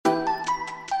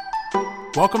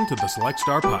Welcome to the Select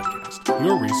Star Podcast,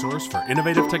 your resource for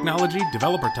innovative technology,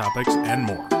 developer topics, and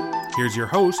more. Here's your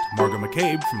host, Margo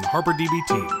McCabe from the HarperDB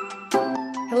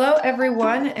team. Hello,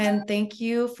 everyone, and thank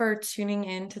you for tuning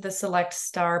in to the Select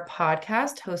Star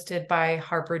Podcast hosted by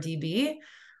HarperDB.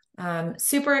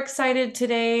 Super excited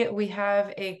today. We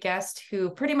have a guest who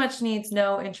pretty much needs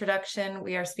no introduction.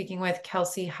 We are speaking with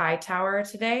Kelsey Hightower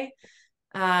today,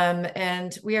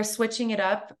 and we are switching it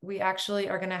up. We actually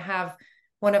are going to have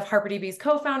one of HarperDB's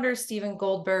co-founders, Stephen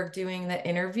Goldberg, doing the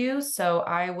interview. So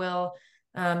I will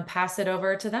pass it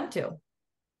over to them two.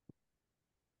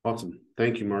 Awesome.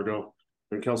 Thank you, Margo.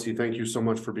 And Kelsey, thank you so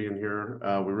much for being here.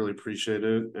 We really appreciate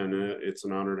it. And it's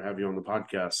an honor to have you on the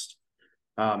podcast.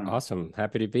 Awesome.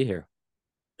 Happy to be here.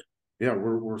 Yeah,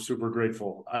 we're super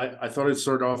grateful. I thought I'd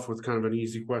start off with kind of an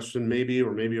easy question, maybe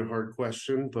a hard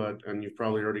question, and you've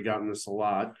probably already gotten this a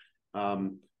lot.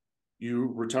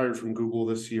 You retired from Google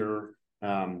this year.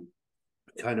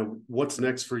 Kind of what's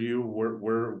next for you?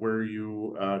 Where are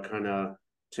you kind of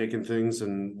taking things,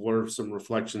 and what are some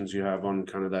reflections you have on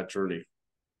kind of that journey?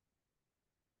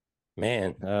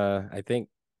 Man, I think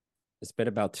it's been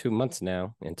about 2 months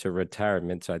now into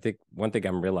retirement. So I think one thing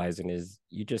I'm realizing is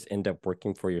you just end up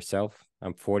working for yourself.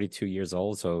 I'm 42 years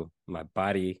old, so my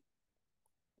body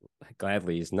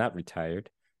gladly is not retired.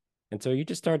 And so you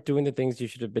just start doing the things you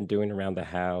should have been doing around the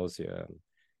house,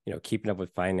 keeping up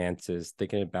with finances,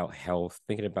 thinking about health,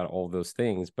 thinking about all those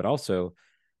things. But also,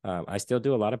 I still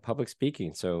do a lot of public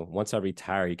speaking. So once I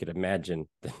retire, you could imagine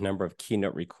the number of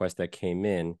keynote requests that came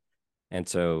in. And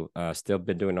so still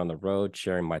been doing on the road,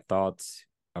 sharing my thoughts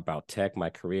about tech, my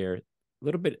career, a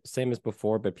little bit same as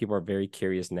before, but people are very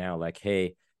curious now, like,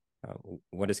 hey,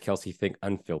 what does Kelsey think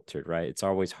unfiltered, right? It's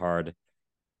always hard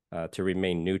to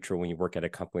remain neutral when you work at a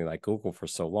company like Google for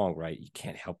so long, right? You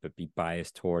can't help but be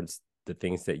biased towards the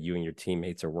things that you and your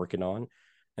teammates are working on.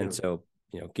 And so,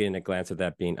 getting a glance at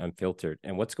that being unfiltered.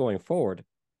 And what's going forward?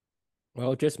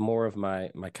 Well, just more of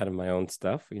my kind of my own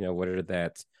stuff, whether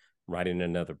that's writing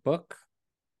another book.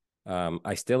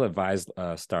 I still advise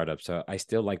startups. So I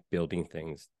still like building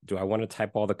things. Do I want to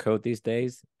type all the code these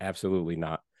days? Absolutely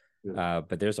not.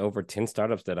 But there's over 10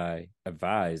 startups that I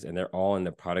advise, and they're all in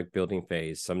the product building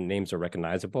phase. Some names are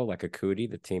recognizable, like Akuti,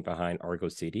 the team behind Argo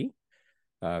CD.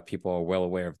 People are well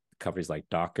aware of companies like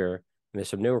Docker. And there's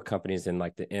some newer companies in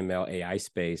like the ML AI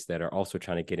space that are also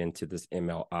trying to get into this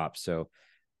ML ops. So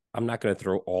I'm not going to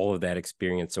throw all of that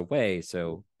experience away.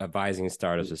 So advising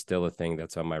startups is still a thing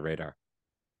that's on my radar.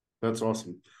 That's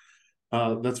awesome.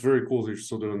 That's very cool that you're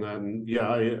still doing that. And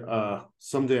yeah,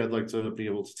 someday I'd like to be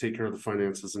able to take care of the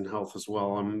finances and health as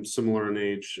well. I'm similar in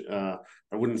age. I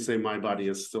wouldn't say my body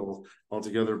is still all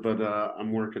together, but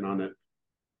I'm working on it.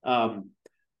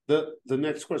 The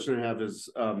next question I have is,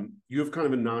 you have kind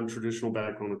of a non-traditional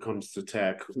background when it comes to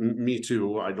tech. Me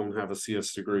too. I don't have a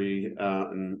CS degree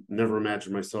and never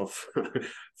imagined myself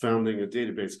founding a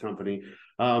database company.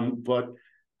 But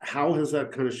how has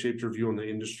that kind of shaped your view on the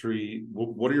industry?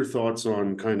 What are your thoughts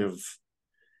on kind of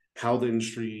how the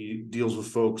industry deals with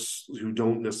folks who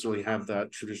don't necessarily have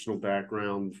that traditional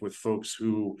background, with folks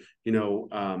who,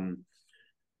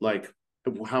 like,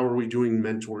 how are we doing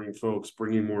mentoring folks,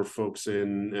 bringing more folks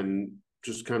in, and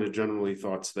just kind of generally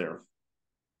thoughts there?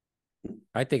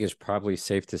 I think it's probably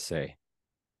safe to say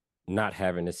not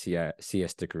having a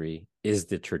CS degree is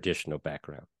the traditional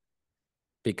background.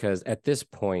 Because at this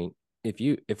point,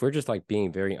 if we're just like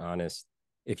being very honest,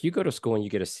 if you go to school and you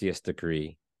get a CS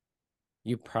degree,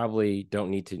 you probably don't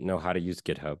need to know how to use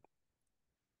GitHub.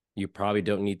 You probably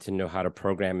don't need to know how to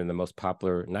program in the most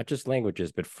popular, not just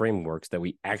languages, but frameworks that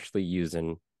we actually use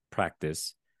in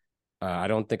practice. I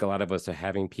don't think a lot of us are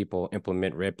having people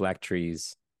implement red black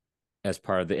trees as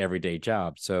part of the everyday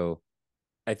job. So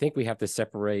I think we have to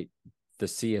separate the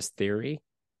CS theory.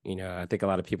 I think a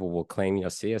lot of people will claim,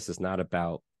 CS is not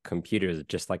about computers,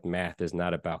 just like math is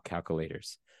not about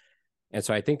calculators. And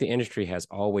so I think the industry has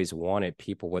always wanted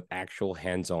people with actual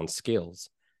hands-on skills.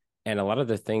 And a lot of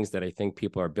the things that I think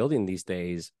people are building these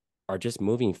days are just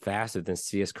moving faster than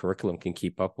CS curriculum can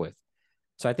keep up with.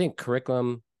 So I think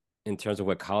curriculum, in terms of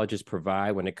what colleges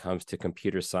provide when it comes to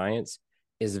computer science,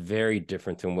 is very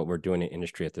different than what we're doing in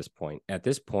industry at this point. At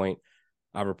this point,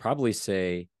 I would probably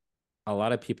say a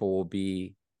lot of people will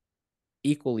be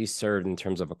equally served in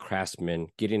terms of a craftsman,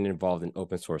 getting involved in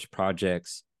open source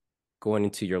projects, going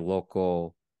into your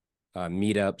local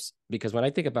meetups. Because when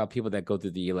I think about people that go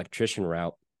through the electrician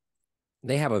route,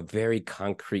 they have a very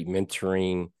concrete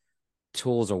mentoring.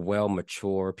 Tools are well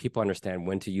mature. People understand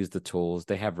when to use the tools.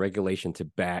 They have regulation to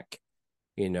back.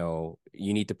 You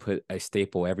need to put a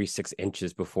staple every 6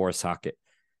 inches before a socket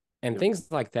and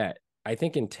things like that. I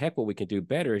think in tech, what we can do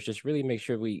better is just really make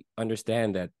sure we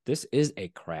understand that this is a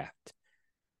craft.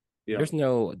 Yeah. There's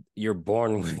no, you're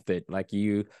born with it. Like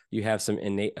you have some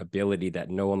innate ability that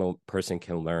no one person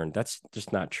can learn. That's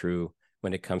just not true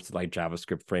when it comes to like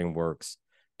JavaScript frameworks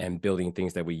and building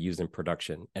things that we use in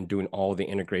production and doing all the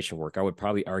integration work. I would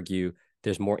probably argue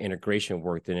there's more integration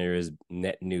work than there is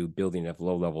net new building of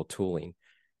low level tooling.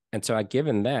 And so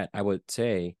given that, I would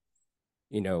say,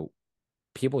 you know,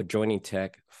 people joining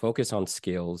tech, focus on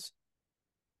skills,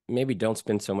 maybe don't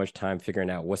spend so much time figuring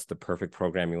out what's the perfect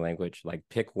programming language. Like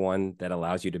pick one that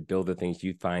allows you to build the things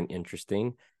you find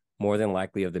interesting. More than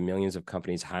likely, of the millions of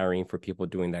companies hiring for people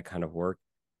doing that kind of work,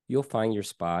 you'll find your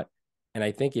spot. And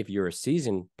I think if you're a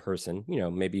seasoned person, you know,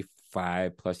 maybe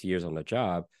 5+ years on the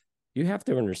job, you have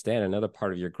to understand another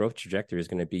part of your growth trajectory is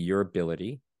going to be your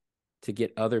ability to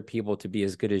get other people to be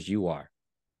as good as you are.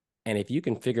 And if you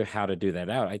can figure how to do that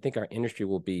out, I think our industry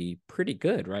will be pretty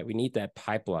good, right? We need that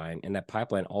pipeline, and that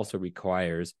pipeline also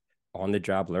requires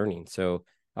on-the-job learning. So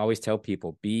I always tell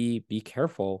people, be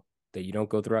careful that you don't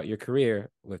go throughout your career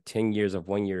with 10 years of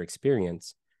 1 year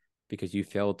experience because you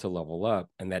failed to level up.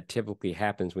 And that typically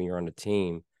happens when you're on a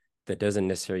team that doesn't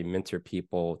necessarily mentor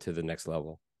people to the next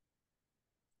level.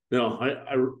 No,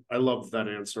 I love that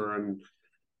answer, and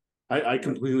I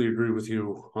completely agree with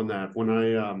you on that. When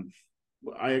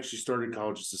I actually started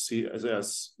college as a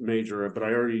CSS major, but I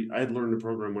had learned to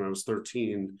program when I was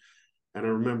 13. And I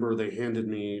remember they handed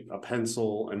me a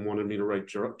pencil and wanted me to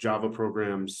write Java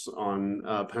programs on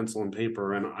pencil and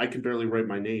paper, and I could barely write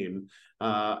my name.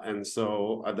 And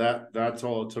so that's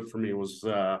all it took for me was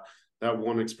that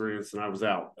one experience, and I was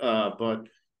out. But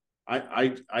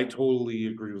I totally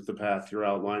agree with the path you're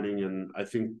outlining, and I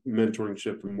think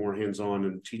mentorship and more hands-on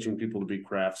and teaching people to be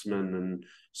craftsmen and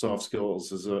soft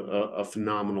skills is a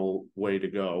phenomenal way to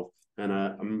go, and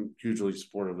I'm hugely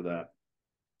supportive of that.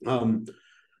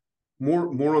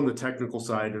 More on the technical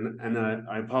side, and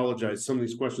I apologize. Some of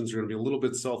these questions are going to be a little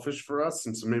bit selfish for us,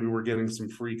 and so maybe we're getting some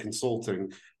free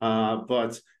consulting.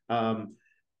 But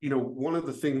you know, one of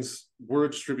the things, we're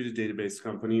a distributed database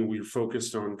company. We're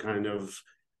focused on kind of,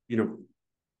 you know,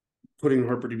 putting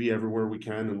HarperDB everywhere we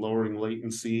can and lowering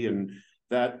latency and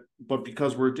that. But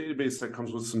because we're a database, that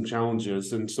comes with some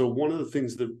challenges. And so one of the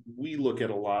things that we look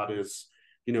at a lot is,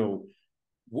 you know,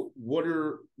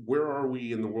 where are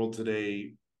we in the world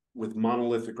today with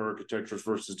monolithic architectures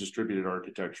versus distributed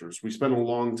architectures? We spent a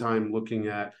long time looking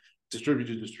at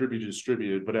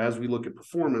distributed, but as we look at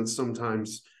performance,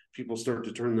 sometimes people start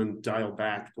to turn the dial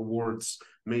back towards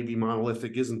maybe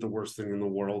monolithic isn't the worst thing in the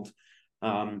world.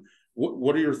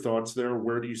 What are your thoughts there?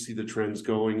 Where do you see the trends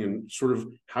going, and sort of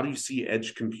how do you see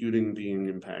edge computing being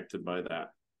impacted by that?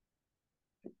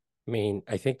 I mean,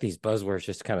 I think these buzzwords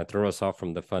just kind of throw us off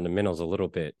from the fundamentals a little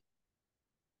bit.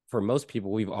 For most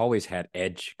people, we've always had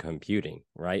edge computing,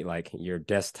 right? Like your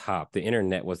desktop, the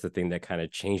internet was the thing that kind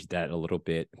of changed that a little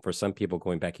bit. For some people,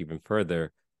 going back even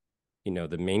further, you know,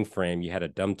 the mainframe, you had a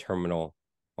dumb terminal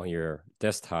on your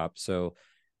desktop. So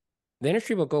the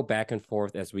industry will go back and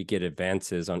forth as we get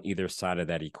advances on either side of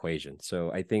that equation.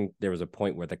 So I think there was a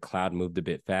point where the cloud moved a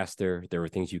bit faster. There were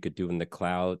things you could do in the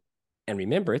cloud. And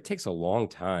remember, it takes a long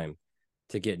time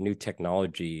to get new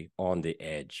technology on the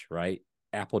edge, right?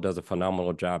 Apple does a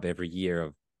phenomenal job every year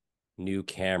of new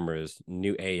cameras,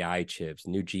 new AI chips,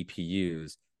 new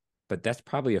GPUs. But that's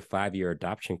probably a 5-year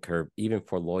adoption curve, even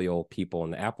for loyal people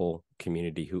in the Apple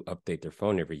community who update their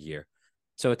phone every year.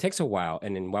 So it takes a while.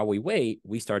 And then while we wait,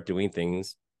 we start doing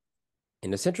things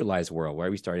in the centralized world where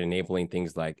we start enabling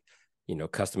things like, you know,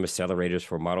 custom accelerators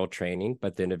for model training.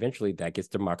 But then eventually that gets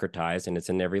democratized and it's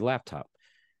in every laptop.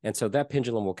 And so that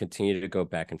pendulum will continue to go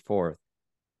back and forth.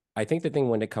 I think the thing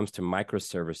when it comes to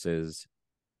microservices,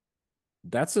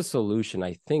 that's a solution,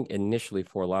 I think, initially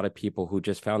for a lot of people who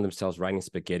just found themselves writing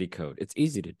spaghetti code. It's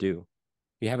easy to do.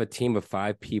 You have a team of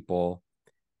 5 people,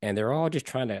 and they're all just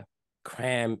trying to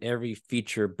cram every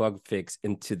feature bug fix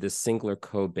into this singular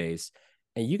code base.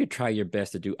 And you could try your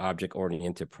best to do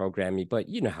object-oriented programming, but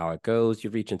you know how it goes. You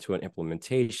reach into an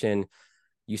implementation,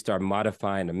 you start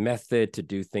modifying a method to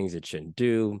do things it shouldn't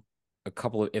do, a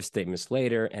couple of if statements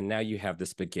later, and now you have the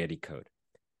spaghetti code.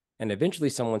 And eventually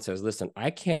someone says, listen,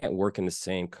 I can't work in the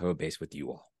same code base with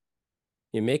you all.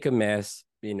 You make a mess.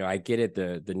 You know, I get it,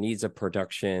 the needs of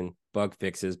production, bug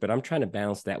fixes, but I'm trying to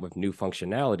balance that with new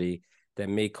functionality that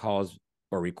may cause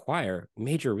or require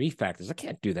major refactors. I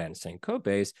can't do that in the same code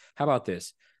base. How about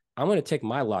this? I'm going to take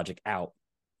my logic out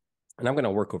and I'm going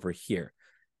to work over here.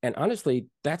 And honestly,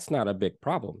 that's not a big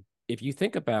problem. If you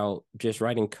think about just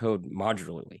writing code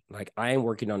modularly, like I am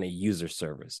working on a user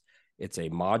service, it's a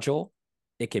module.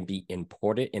 It can be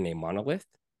imported in a monolith,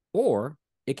 or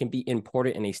it can be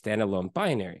imported in a standalone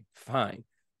binary. Fine.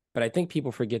 But I think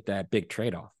people forget that big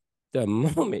trade-off. The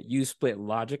moment you split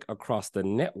logic across the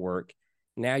network,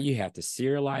 now you have to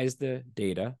serialize the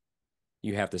data,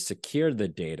 you have to secure the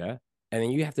data, and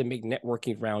then you have to make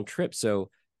networking round trips. So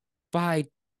by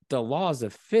the laws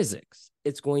of physics,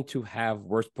 it's going to have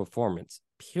worse performance,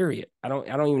 period. I don't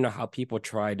even know how people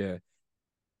try to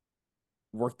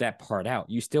work that part out.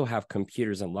 You still have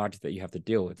computers and logic that you have to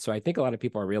deal with. So I think a lot of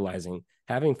people are realizing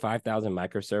having 5,000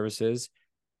 microservices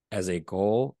as a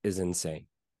goal is insane.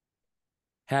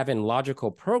 Having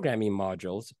logical programming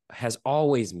modules has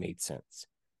always made sense.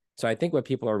 So I think what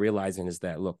people are realizing is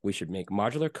that, look, we should make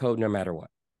modular code no matter what.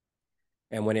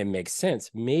 And when it makes sense,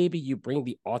 maybe you bring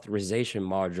the authorization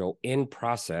module in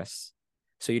process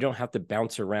so you don't have to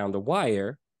bounce around the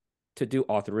wire to do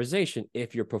authorization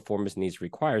if your performance needs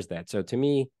requires that. So to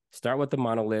me, start with the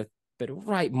monolith, but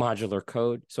write modular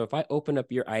code. So if I open up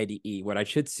your IDE, what I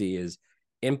should see is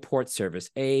import service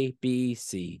A, B,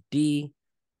 C, D.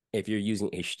 If you're using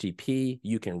HTTP,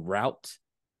 you can route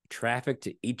traffic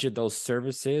to each of those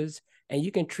services, and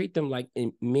you can treat them like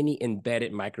mini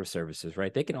embedded microservices,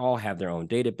 right? They can all have their own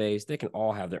database. They can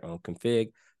all have their own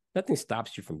config. Nothing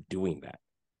stops you from doing that.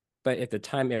 But if the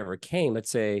time ever came, let's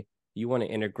say you want to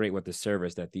integrate with the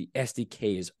service that the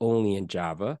SDK is only in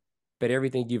Java, but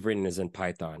everything you've written is in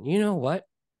Python. You know what?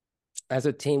 As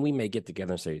a team, we may get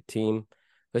together and say, team,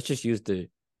 let's just use the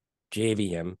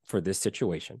JVM for this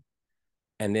situation.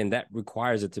 And then that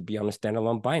requires it to be on a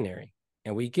standalone binary.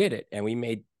 And we get it. And we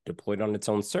may deploy it on its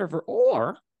own server.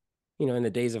 Or, in the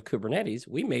days of Kubernetes,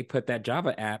 we may put that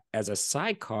Java app as a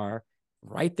sidecar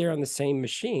right there on the same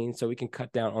machine so we can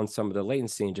cut down on some of the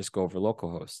latency and just go over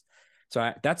localhost.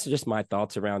 So that's just my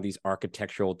thoughts around these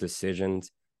architectural decisions.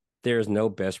 There's no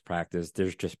best practice.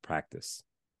 There's just practice.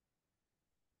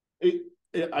 I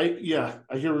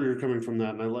hear where you're coming from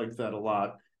that, and I like that a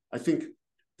lot. I think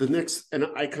the next, and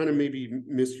I kind of maybe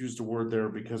misused a word there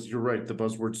because you're right, the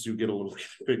buzzwords do get a little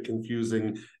bit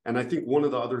confusing. And I think one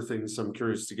of the other things I'm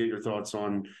curious to get your thoughts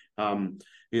on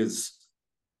is,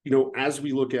 as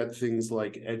we look at things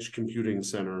like edge computing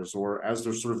centers, or as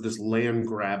there's sort of this land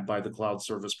grab by the cloud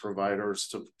service providers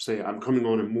to say, I'm coming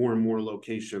on in more and more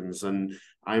locations, and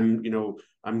I'm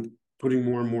putting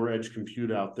more and more edge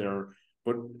compute out there.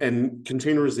 And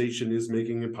containerization is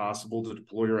making it possible to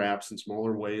deploy your apps in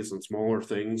smaller ways and smaller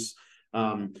things.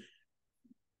 Don't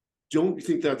you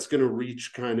think that's going to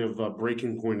reach kind of a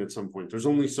breaking point at some point? There's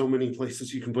only so many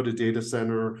places you can put a data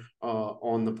center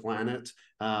on the planet.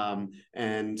 I'm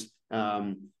going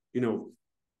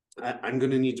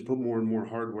to need to put more and more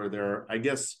hardware there. I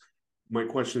guess my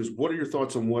question is, what are your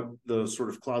thoughts on what the sort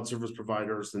of cloud service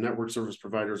providers, the network service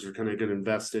providers are kind of going to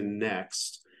invest in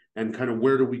next? And kind of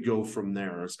where do we go from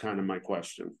there is kind of my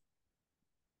question.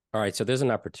 All right, so there's an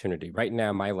opportunity. Right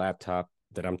now, my laptop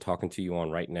that I'm talking to you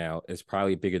on right now is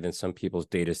probably bigger than some people's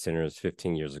data centers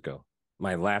 15 years ago.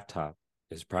 My laptop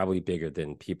is probably bigger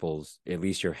than people's, at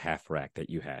least your half rack that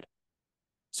you had.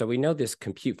 So we know this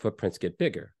compute footprints get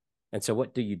bigger. And so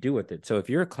what do you do with it? So if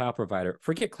you're a cloud provider,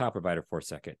 forget cloud provider for a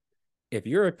second. If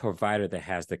you're a provider that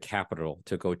has the capital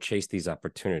to go chase these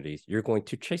opportunities, you're going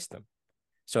to chase them.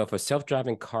 So if a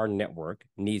self-driving car network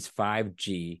needs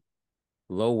 5G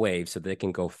low wave so they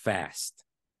can go fast,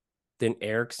 then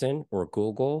Ericsson or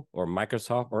Google or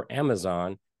Microsoft or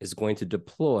Amazon is going to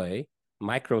deploy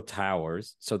micro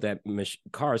towers so that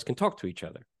cars can talk to each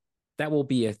other. That will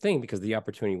be a thing because the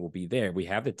opportunity will be there. We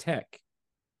have the tech,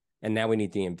 and now we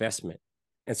need the investment.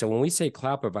 And so when we say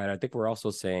cloud provider, I think we're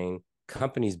also saying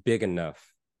companies big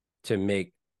enough to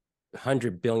make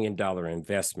 $100 billion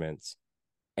investments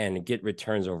and get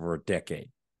returns over a decade.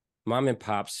 Mom and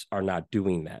pops are not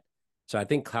doing that. So I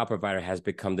think cloud provider has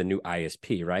become the new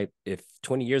ISP, right? If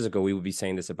 20 years ago, we would be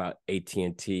saying this about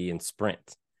AT&T and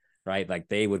Sprint, right? Like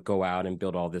they would go out and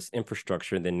build all this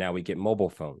infrastructure, and then now we get mobile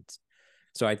phones.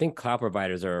 So I think cloud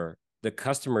providers are the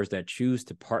customers that choose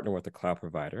to partner with a cloud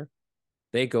provider.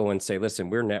 They go and say, listen,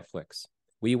 we're Netflix.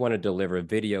 We want to deliver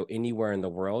video anywhere in the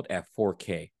world at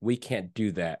 4K. We can't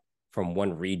do that from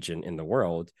one region in the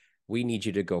world. We need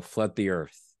you to go flood the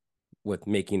earth with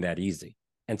making that easy.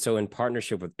 And so in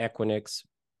partnership with Equinix,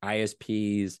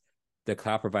 ISPs, the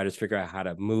cloud providers figure out how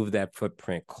to move that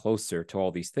footprint closer to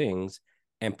all these things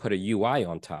and put a UI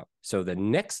on top. So the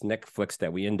next Netflix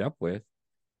that we end up with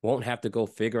won't have to go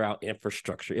figure out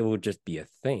infrastructure. It will just be a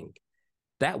thing.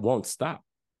 That won't stop.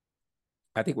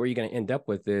 I think where you're going to end up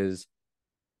with is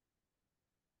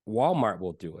Walmart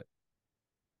will do it.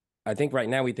 I think right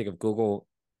now we think of Google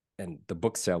and the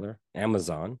bookseller,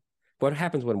 Amazon. What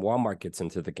happens when Walmart gets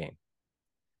into the game?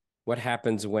 What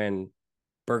happens when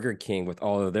Burger King with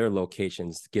all of their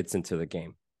locations gets into the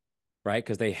game, right?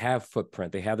 Because they have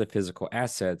footprint, they have the physical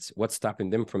assets. What's stopping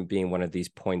them from being one of these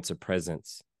points of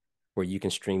presence where you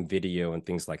can stream video and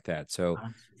things like that? So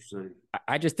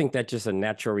I just think that's just a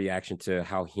natural reaction to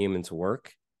how humans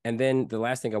work. And then the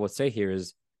last thing I would say here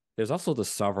is there's also the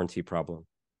sovereignty problem,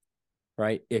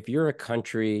 right? If you're a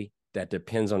country that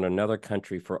depends on another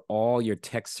country for all your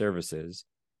tech services,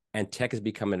 and tech is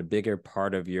becoming a bigger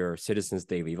part of your citizens'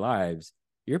 daily lives,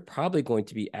 you're probably going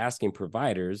to be asking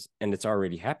providers, and it's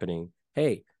already happening,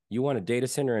 hey, you want a data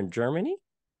center in Germany?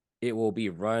 It will be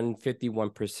run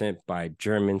 51% by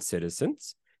German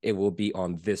citizens. It will be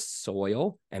on this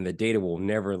soil, and the data will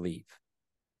never leave.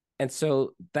 And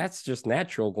so that's just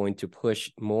natural, going to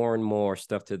push more and more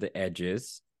stuff to the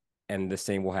edges. And the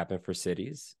same will happen for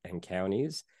cities and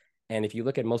counties. And if you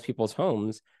look at most people's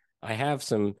homes, I have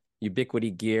some Ubiquity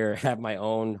gear, have my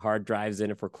own hard drives in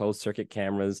it for closed circuit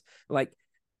cameras. Like,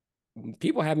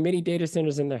 people have many data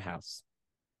centers in their house.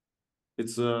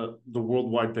 It's the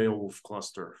worldwide Beowulf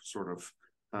cluster, sort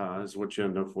of, is what you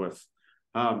end up with.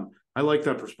 I like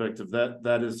that perspective.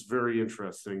 That is very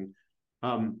interesting.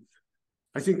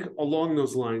 I think along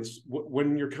those lines,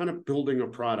 when you're kind of building a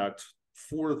product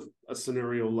for a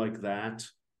scenario like that,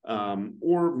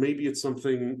 or maybe it's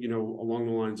something, along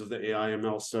the lines of the AI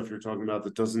ML stuff you're talking about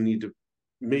that doesn't need to,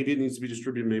 maybe it needs to be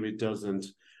distributed, maybe it doesn't.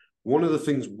 One of the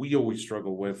things we always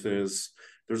struggle with is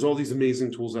there's all these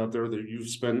amazing tools out there that you've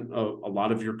spent a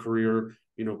lot of your career,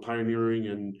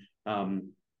 pioneering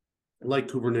and like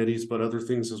Kubernetes, but other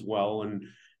things as well. And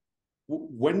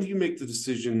when do you make the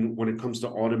decision when it comes to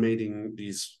automating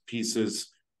these pieces?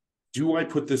 Do I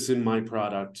put this in my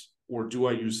product or do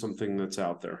I use something that's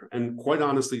out there? And quite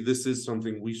honestly, this is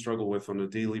something we struggle with on a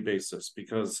daily basis,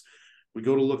 because we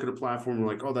go to look at a platform, we're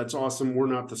like, oh, that's awesome. We're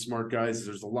not the smart guys.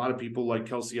 There's a lot of people like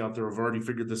Kelsey out there who have already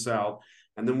figured this out.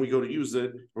 And then we go to use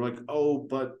it. We're like, oh,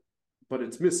 but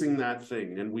it's missing that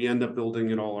thing. And we end up building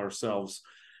it all ourselves.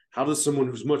 How does someone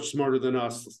who's much smarter than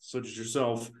us, such as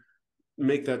yourself,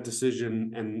 make that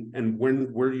decision, and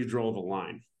where do you draw the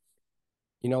line?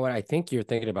 You know what? I think you're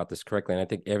thinking about this correctly. And I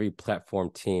think every platform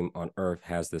team on earth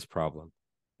has this problem.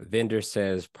 The vendor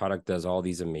says product does all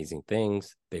these amazing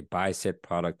things. They buy said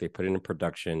product, they put it in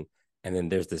production, and then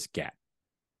there's this gap.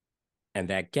 And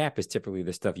that gap is typically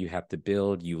the stuff you have to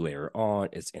build, you layer on,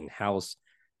 it's in-house.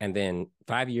 And then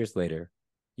 5 years later,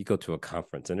 you go to a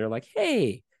conference and they're like,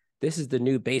 hey, this is the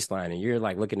new baseline. And you're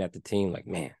like looking at the team like,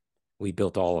 man, we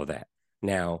built all of that.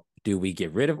 Now, do we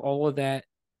get rid of all of that?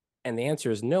 And the answer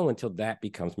is no, until that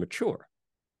becomes mature.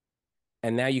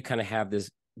 And now you kind of have this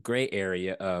gray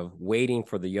area of waiting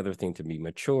for the other thing to be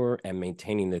mature and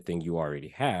maintaining the thing you already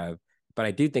have. But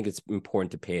I do think it's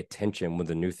important to pay attention when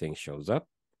the new thing shows up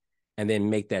and then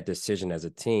make that decision as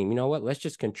a team. You know what? Let's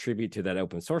just contribute to that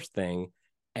open source thing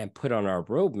and put on our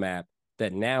roadmap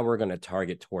that now we're going to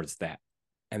target towards that.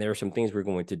 And there are some things we're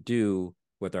going to do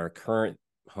with our current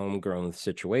homegrown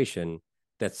situation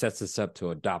that sets us up to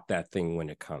adopt that thing when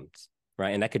it comes, right?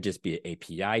 And that could just be an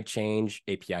API change,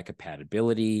 API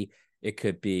compatibility. It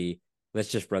could be,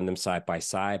 let's just run them side by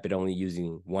side, but only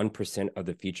using 1% of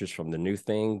the features from the new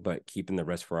thing, but keeping the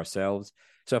rest for ourselves.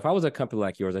 So if I was a company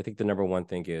like yours, I think the number one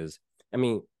thing is,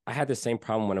 I had the same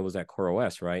problem when I was at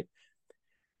CoreOS, right?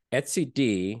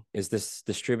 etcd is this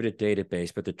distributed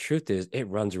database, but the truth is it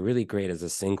runs really great as a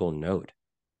single node,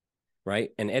 right?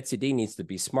 And etcd needs to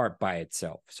be smart by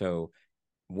itself. So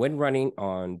when running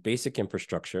on basic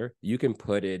infrastructure, you can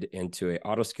put it into an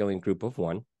auto-scaling group of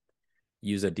one,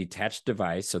 use a detached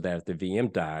device so that if the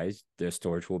VM dies, the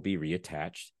storage will be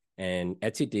reattached, and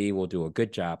etcd will do a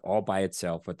good job all by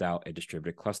itself without a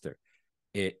distributed cluster.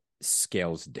 It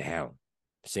scales down.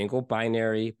 Single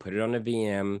binary, put it on a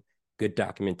VM, good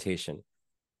documentation.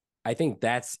 I think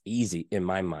that's easy in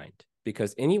my mind,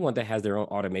 because anyone that has their own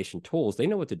automation tools, they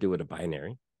know what to do with a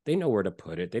binary. They know where to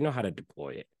put it. They know how to deploy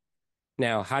it.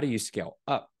 Now, how do you scale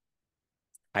up?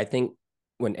 I think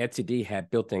when etcd had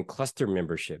built-in cluster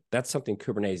membership, that's something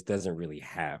Kubernetes doesn't really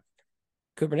have.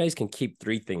 Kubernetes can keep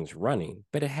 3 things running,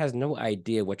 but it has no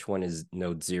idea which one is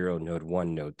node 0, node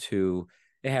 1, node 2.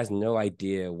 It has no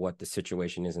idea what the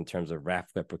situation is in terms of RAF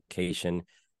replication.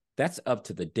 That's up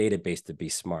to the database to be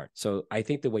smart. So I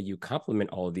think the way you complement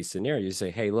all of these scenarios, you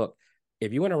say, hey, look,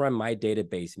 if you want to run my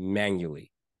database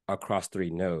manually across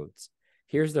 3 nodes,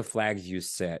 here's the flags you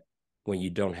set when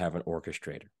you don't have an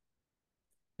orchestrator.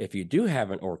 If you do have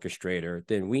an orchestrator,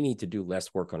 then we need to do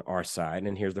less work on our side,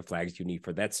 and here's the flags you need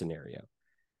for that scenario.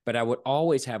 But I would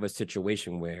always have a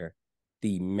situation where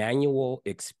the manual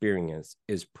experience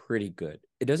is pretty good.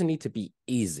 It doesn't need to be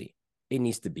easy. It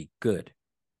needs to be good.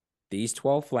 these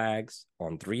 12 flags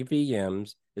on 3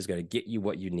 VMs is going to get you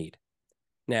what you need.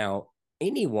 Now,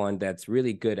 anyone that's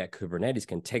really good at Kubernetes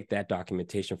can take that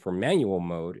documentation for manual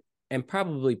mode and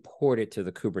probably port it to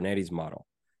the Kubernetes model.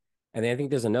 And then I think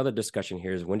there's another discussion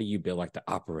here is when do you build like the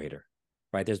operator,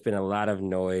 right? There's been a lot of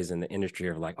noise in the industry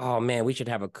of like, oh man, we should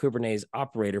have a Kubernetes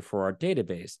operator for our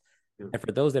database. And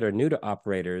for those that are new to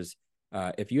operators,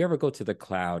 if you ever go to the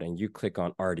cloud and you click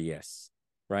on RDS,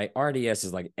 right? RDS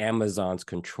is like Amazon's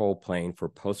control plane for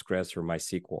Postgres or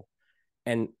MySQL.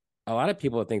 And a lot of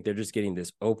people think they're just getting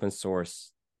this open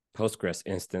source Postgres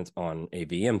instance on a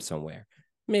VM somewhere.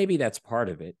 Maybe that's part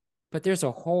of it, but there's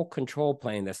a whole control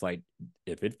plane that's like,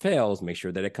 if it fails, make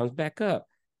sure that it comes back up.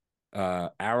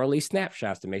 Hourly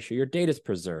snapshots to make sure your data is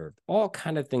preserved, all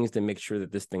kind of things to make sure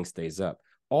that this thing stays up.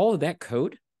 All of that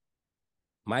code,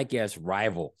 my guess,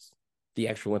 rivals the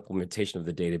actual implementation of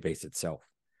the database itself.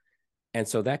 And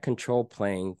so that control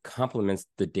plane complements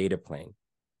the data plane.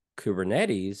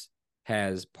 Kubernetes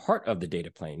has part of the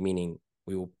data plane, meaning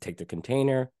we will take the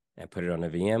container and put it on a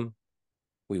VM.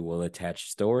 We will attach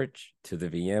storage to the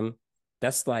VM.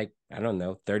 That's like, I don't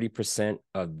know, 30%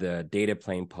 of the data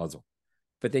plane puzzle.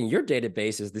 But then your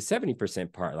database is the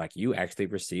 70% part, like you actually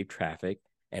receive traffic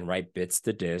and write bits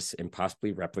to disk and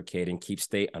possibly replicate and keep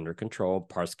state under control,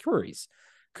 parse queries.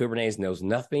 Kubernetes knows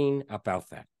nothing about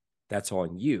that. That's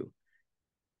on you.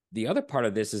 The other part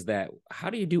of this is that how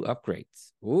do you do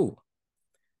upgrades? Ooh,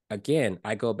 again,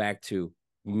 I go back to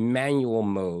manual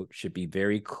mode should be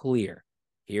very clear.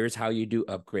 Here's how you do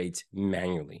upgrades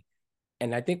manually.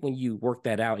 And I think when you work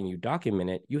that out and you document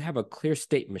it, you have a clear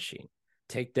state machine.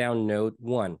 Take down node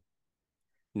 1.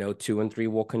 Node 2 and 3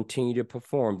 will continue to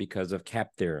perform because of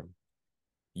cap theorem.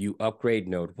 You upgrade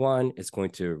node 1, it's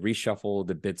going to reshuffle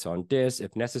the bits on disk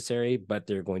if necessary, but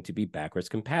they're going to be backwards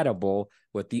compatible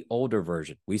with the older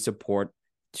version. We support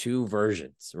 2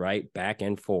 versions, right? Back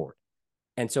and forward.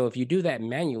 And so if you do that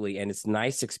manually and it's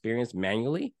nice experience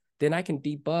manually, then I can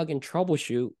debug and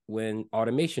troubleshoot when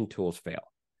automation tools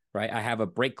fail, right? I have a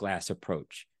break glass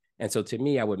approach. And so to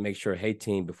me, I would make sure, hey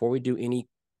team, before we do any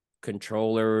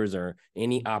controllers or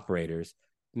any operators,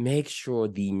 make sure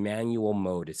the manual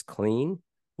mode is clean.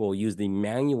 We'll use the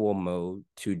manual mode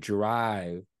to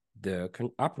drive the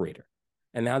operator.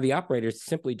 And now the operator is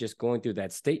simply just going through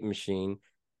that state machine.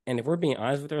 And if we're being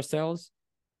honest with ourselves,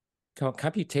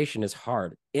 computation is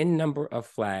hard. In number of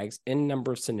flags, in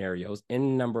number of scenarios,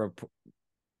 in number of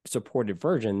supported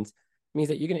versions means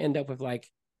that you're going to end up with like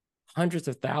hundreds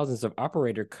of thousands of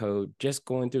operator code just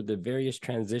going through the various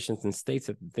transitions and states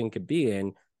that the thing could be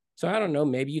in. So I don't know,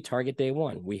 maybe you target day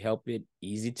 1. We help it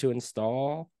easy to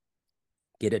install,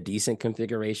 get a decent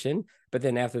configuration, but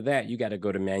then after that, you got to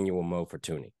go to manual mode for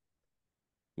tuning.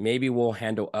 Maybe we'll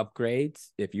handle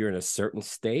upgrades if you're in a certain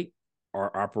state.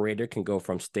 Our operator can go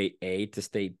from state A to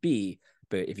state B,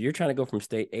 but if you're trying to go from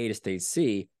state A to state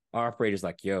C, our operator's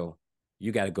like, yo,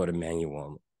 you got to go to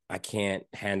manual. I can't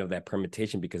handle that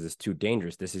permutation because it's too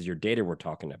dangerous. This is your data we're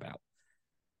talking about.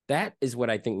 That is what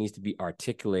I think needs to be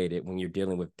articulated when you're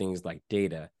dealing with things like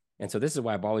data. And so this is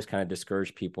why I've always kind of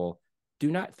discouraged people.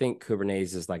 Do not think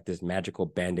Kubernetes is like this magical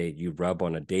Band-Aid you rub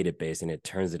on a database and it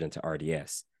turns it into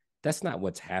RDS. That's not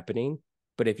what's happening.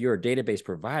 But if you're a database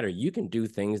provider, you can do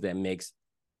things that makes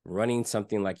running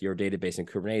something like your database in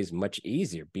Kubernetes much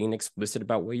easier, being explicit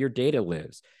about where your data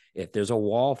lives. If there's a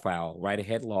wall file, write a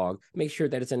head log, make sure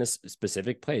that it's in a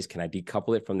specific place. Can I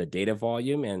decouple it from the data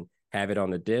volume and have it on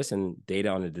the disk and data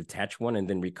on a detached one and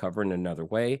then recover in another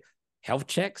way? Health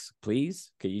checks,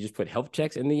 please. Could you just put health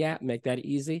checks in the app, make that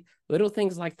easy? Little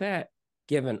things like that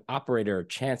give an operator a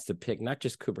chance to pick not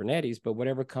just Kubernetes, but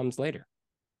whatever comes later.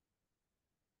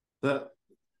 That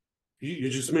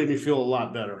you just made me feel a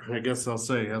lot better, I guess I'll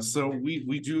say. So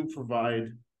we do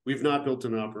provide, we've not built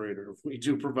an operator. We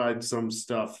do provide some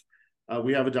stuff.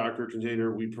 We have a Docker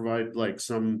container. We provide like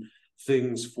some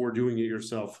things for doing it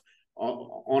yourself.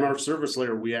 On our service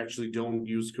layer, we actually don't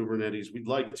use Kubernetes. We'd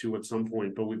like to at some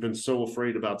point, but we've been so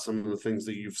afraid about some of the things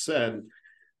that you've said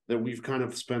that we've kind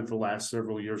of spent the last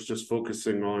several years just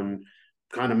focusing on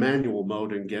kind of manual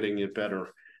mode and getting it better.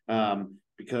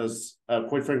 Because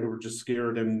quite frankly, we're just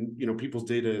scared, and people's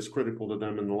data is critical to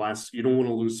them. And you don't want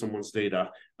to lose someone's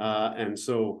data, and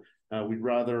so we'd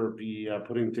rather be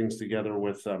putting things together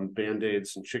with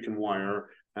band-aids and chicken wire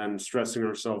and stressing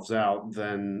ourselves out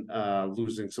than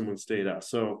losing someone's data.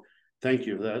 So thank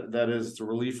you. That is the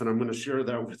relief, and I'm going to share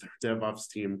that with our DevOps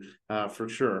team for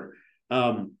sure.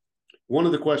 One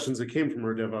of the questions that came from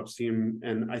our DevOps team,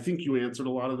 and I think you answered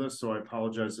a lot of this, so I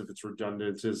apologize if it's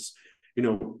redundant, is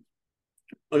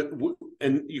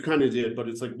and you kind of did, but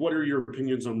it's like, what are your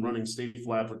opinions on running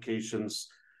stateful applications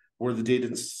or the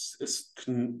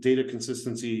data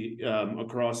consistency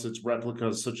across its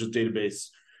replicas, such as database.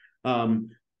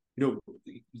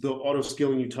 The auto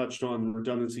scaling you touched on,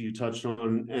 redundancy you touched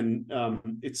on, and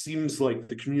it seems like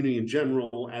the community in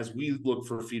general, as we look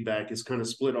for feedback, is kind of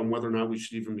split on whether or not we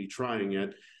should even be trying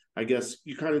it. I guess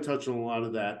you kind of touched on a lot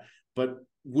of that, but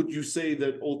would you say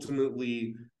that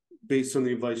ultimately, based on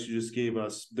the advice you just gave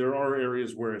us, there are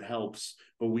areas where it helps,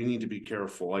 but we need to be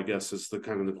careful, I guess, is the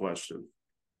kind of the question.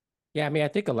 Yeah, I mean, I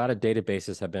think a lot of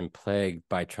databases have been plagued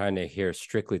by trying to adhere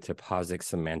strictly to POSIX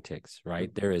semantics, right?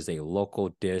 Mm-hmm. There is a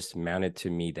local disk mounted to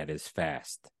me that is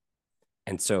fast.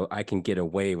 And so I can get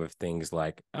away with things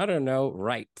like, I don't know,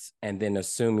 writes, and then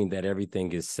assuming that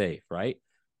everything is safe, right?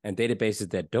 And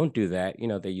databases that don't do that,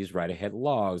 they use write-ahead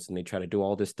logs, and they try to do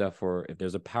all this stuff for if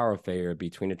there's a power failure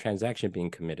between a transaction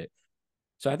being committed.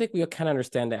 So I think we kind of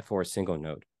understand that for a single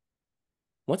node.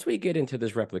 Once we get into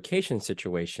this replication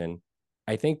situation,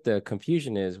 I think the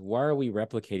confusion is, why are we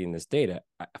replicating this data?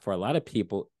 For a lot of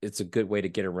people, it's a good way to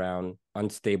get around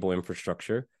unstable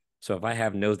infrastructure. So if I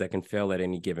have nodes that can fail at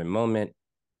any given moment,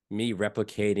 me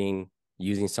replicating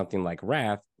using something like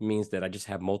Raft means that I just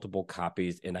have multiple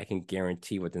copies, and I can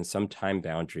guarantee within some time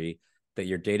boundary that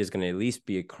your data is going to at least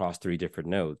be across 3 different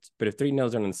nodes. But if 3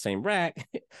 nodes are on the same rack,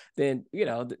 then,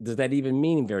 does that even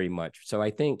mean very much? So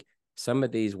I think some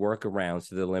of these workarounds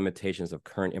to the limitations of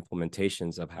current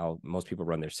implementations of how most people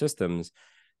run their systems,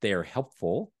 they are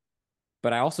helpful.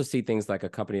 But I also see things like a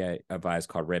company I advise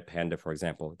called Red Panda, for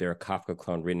example. They're a Kafka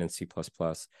clone written in C++.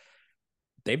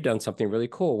 They've done something really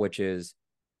cool, which is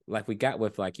like we got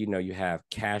with you have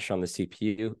cache on the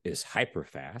CPU is hyper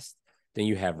fast. Then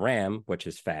you have RAM, which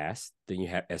is fast. Then you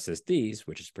have SSDs,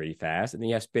 which is pretty fast. And then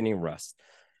you have spinning Rust.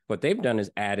 What they've done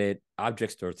is added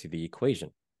object store to the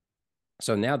equation.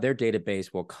 So now their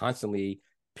database will constantly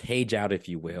page out, if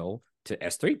you will, to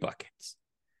S3 buckets.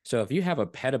 So if you have a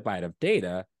petabyte of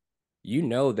data, you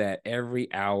know that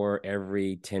every hour,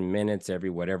 every 10 minutes,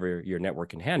 every whatever your network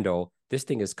can handle, this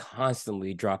thing is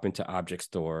constantly dropping to object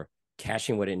store,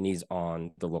 caching what it needs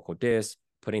on the local disk,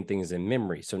 putting things in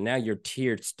memory. So now your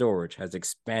tiered storage has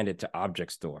expanded to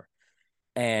object store.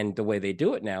 And the way they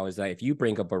do it now is that if you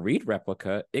bring up a read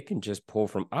replica, it can just pull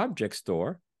from object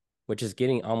store, which is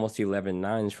getting almost 11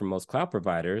 nines from most cloud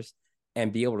providers,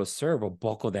 and be able to serve a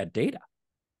bulk of that data.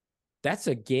 That's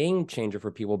a game changer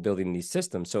for people building these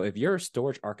systems. So if your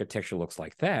storage architecture looks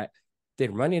like that,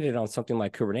 then running it on something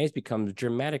like Kubernetes becomes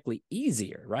dramatically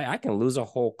easier, right? I can lose a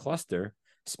whole cluster,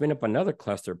 spin up another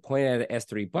cluster, point at an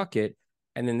S3 bucket,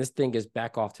 and then this thing is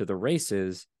back off to the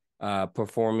races,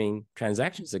 performing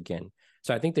transactions again.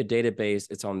 So I think the database,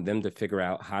 it's on them to figure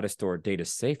out how to store data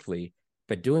safely.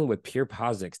 But doing with pure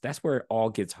POSIX, that's where it all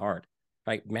gets hard.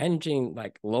 Like managing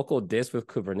like local disks with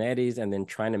Kubernetes and then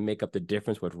trying to make up the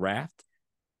difference with Raft,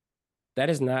 that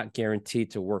is not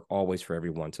guaranteed to work always for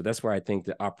everyone. So that's where I think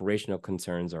the operational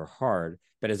concerns are hard.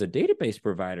 But as a database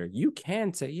provider, you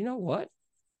can say, you know what?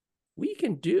 We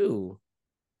can do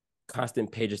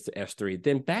constant pages to S3.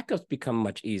 Then backups become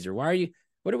much easier.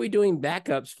 What are we doing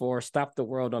backups for? Stop the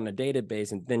world on the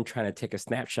database and then trying to take a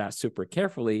snapshot super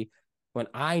carefully when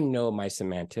I know my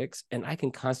semantics and I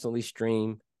can constantly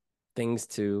stream things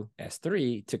to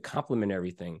S3 to complement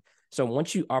everything. So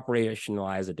once you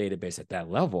operationalize a database at that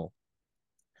level,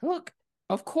 look,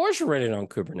 of course you're running on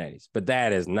Kubernetes, but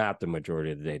that is not the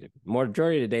majority of the data.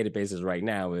 Majority of the databases right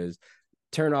now is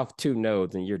turn off 2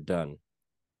 nodes and you're done.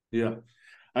 Yeah.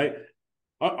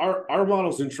 Our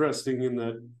model's interesting in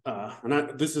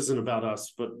that, this isn't about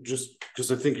us, but just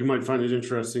because I think you might find it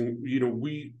interesting,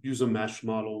 we use a mesh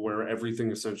model where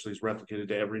everything essentially is replicated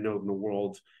to every node in the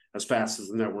world as fast as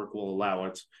the network will allow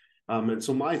it. And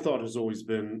so my thought has always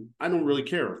been, I don't really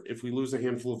care. If we lose a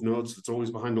handful of nodes, it's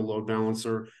always behind a load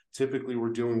balancer. Typically, we're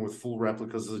dealing with full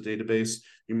replicas of the database.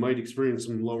 You might experience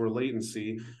some lower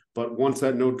latency, but once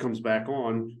that node comes back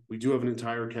on, we do have an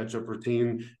entire catch-up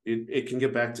routine. It can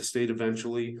get back to state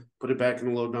eventually, put it back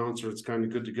in the load balancer, it's kind of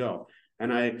good to go.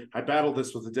 And I battle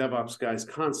this with the DevOps guys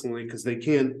constantly because they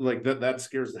can't, like, that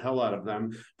scares the hell out of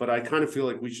them. But I kind of feel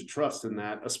like we should trust in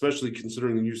that, especially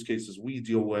considering the use cases we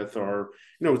deal with are,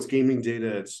 it's gaming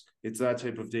data. It's that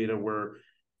type of data where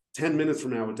 10 minutes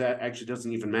from now, that actually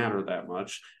doesn't even matter that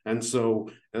much. And so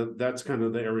that's kind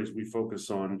of the areas we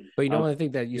focus on. But one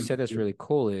thing that you said that's really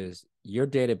cool is your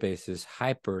database is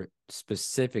hyper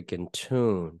specific and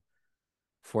tuned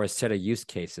for a set of use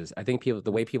cases. I think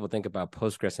the way people think about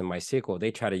Postgres and MySQL,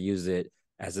 they try to use it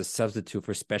as a substitute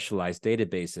for specialized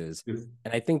databases. Mm-hmm.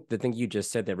 And I think the thing you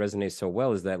just said that resonates so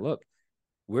well is that, look,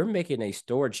 we're making a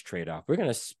storage trade-off. We're going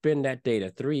to spin that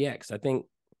data 3x. I think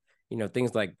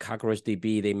things like cockroach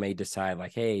DB, they may decide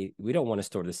like, hey, we don't want to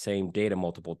store the same data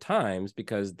multiple times,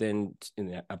 because then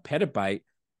a petabyte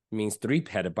means 3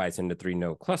 petabytes in the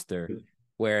 3-node cluster.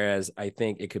 Whereas I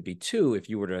think it could be 2 if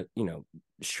you were to,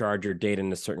 shard your data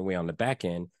in a certain way on the back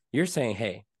end. You're saying,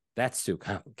 hey, that's too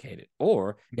complicated,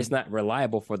 or it's not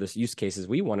reliable for the use cases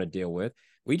we want to deal with.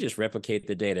 We just replicate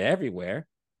the data everywhere.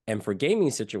 And for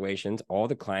gaming situations, all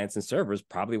the clients and servers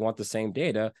probably want the same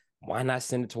data. Why not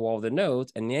send it to all the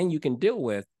nodes? And then you can deal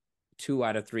with 2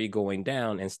 out of 3 going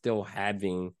down and still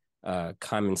having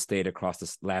common state across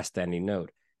the last standing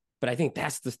node. But I think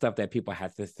that's the stuff that people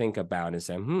have to think about and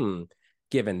say,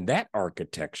 given that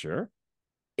architecture,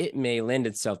 it may lend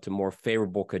itself to more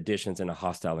favorable conditions in a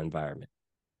hostile environment.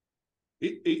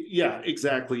 Yeah,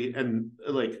 exactly. And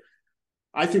like,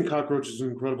 I think Cockroach is an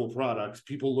incredible product.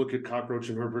 People look at Cockroach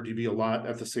and HarperDB a lot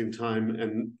at the same time.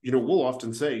 And, we'll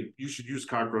often say you should use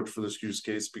Cockroach for this use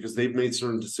case because they've made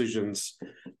certain decisions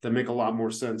that make a lot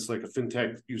more sense, like a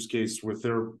fintech use case with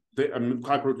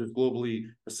Cockroach is globally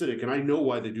acidic. And I know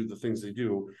why they do the things they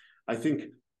do. I think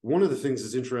one of the things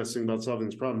that's interesting about solving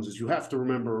these problems is you have to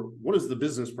remember what is the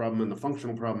business problem and the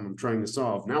functional problem I'm trying to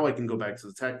solve. Now I can go back to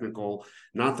the technical,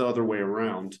 not the other way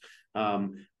around.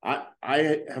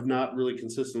 I have not really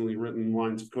consistently written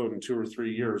lines of code in 2 or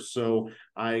 3 years. So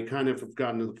I kind of have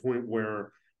gotten to the point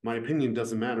where my opinion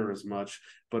doesn't matter as much,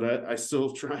 but I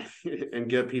still try and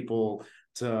get people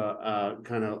to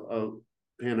kind of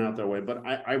pan out that way. But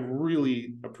I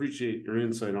really appreciate your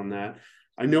insight on that.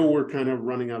 I know we're kind of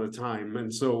running out of time.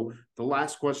 And so the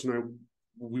last question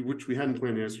which we hadn't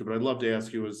planned to ask you, but I'd love to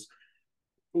ask you is,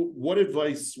 what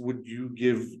advice would you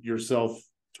give yourself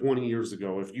 20 years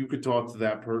ago? If you could talk to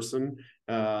that person,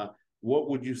 what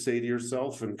would you say to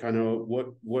yourself, and kind of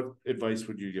what advice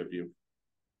would you give you?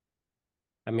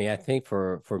 I mean, I think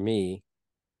for me,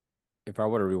 if I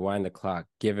were to rewind the clock,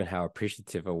 given how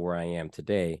appreciative of where I am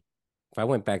today, if I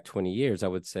went back 20 years, I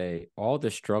would say all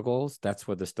the struggles, that's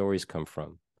where the stories come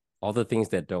from. All the things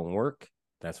that don't work,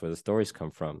 that's where the stories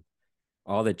come from.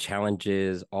 All the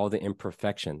challenges, all the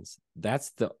imperfections,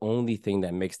 that's the only thing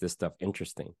that makes this stuff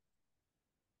interesting.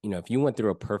 If you went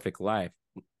through a perfect life,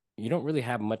 you don't really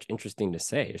have much interesting to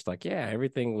say. It's like, yeah,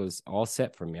 everything was all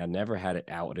set for me. I never had an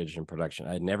outage in production.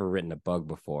 I'd never written a bug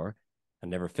before. I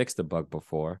never fixed a bug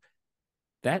before.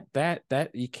 That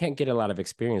you can't get a lot of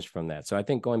experience from that. So I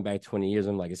think going back 20 years,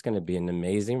 I'm like, it's going to be an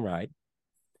amazing ride.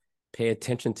 Pay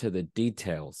attention to the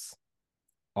details,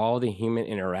 all the human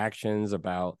interactions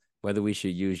about whether we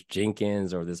should use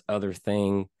Jenkins or this other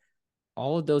thing,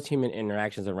 all of those human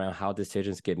interactions around how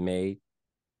decisions get made,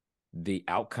 the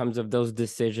outcomes of those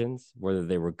decisions, whether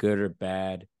they were good or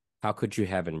bad, how could you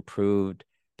have improved?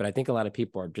 But I think a lot of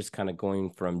people are just kind of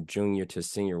going from junior to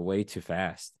senior way too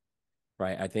fast.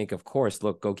 Right. I think, of course,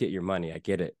 look, go get your money. I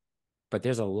get it. But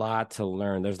there's a lot to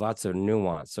learn. There's lots of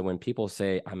nuance. So when people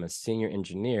say I'm a senior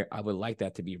engineer, I would like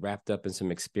that to be wrapped up in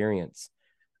some experience,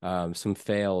 some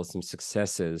fails, some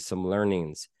successes, some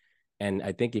learnings. And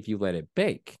I think if you let it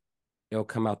bake, it'll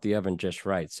come out the oven just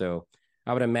right. So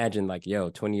I would imagine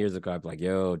 20 years ago, I'd be like,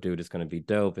 yo, dude, it's going to be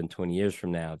dope in 20 years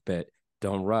from now. But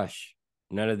don't rush.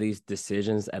 None of these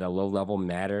decisions at a low level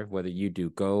matter, whether you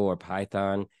do Go or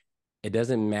Python. It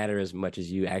doesn't matter as much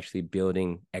as you actually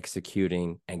building,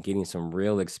 executing, and getting some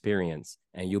real experience.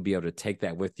 And you'll be able to take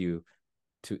that with you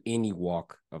to any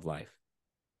walk of life.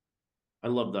 I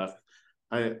love that.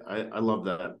 I love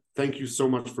that. Thank you so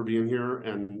much for being here.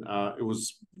 And it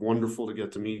was wonderful to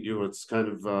get to meet you. It's kind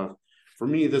of, for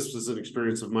me, this was an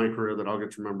experience of my career that I'll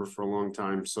get to remember for a long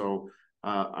time. So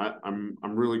I'm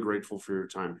really grateful for your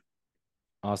time.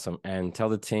 Awesome. And tell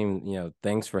the team,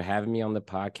 thanks for having me on the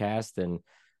podcast. And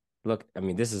look, I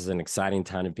mean, this is an exciting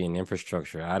time to be in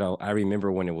infrastructure. I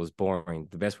remember when it was boring.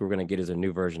 The best we're going to get is a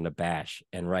new version of Bash.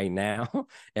 And right now,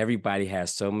 everybody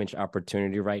has so much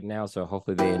opportunity right now. So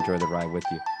hopefully they enjoy the ride with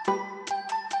you.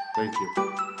 Thank you.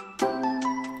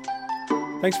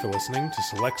 Thanks for listening to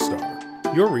Select Star,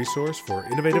 your resource for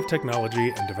innovative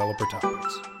technology and developer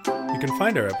topics. You can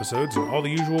find our episodes in all the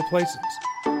usual places: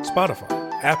 Spotify,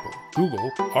 Apple,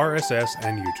 Google, RSS,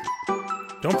 and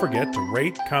YouTube. Don't forget to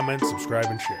rate, comment, subscribe,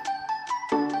 and share.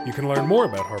 You can learn more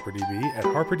about HarperDB at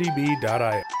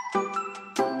harperdb.io.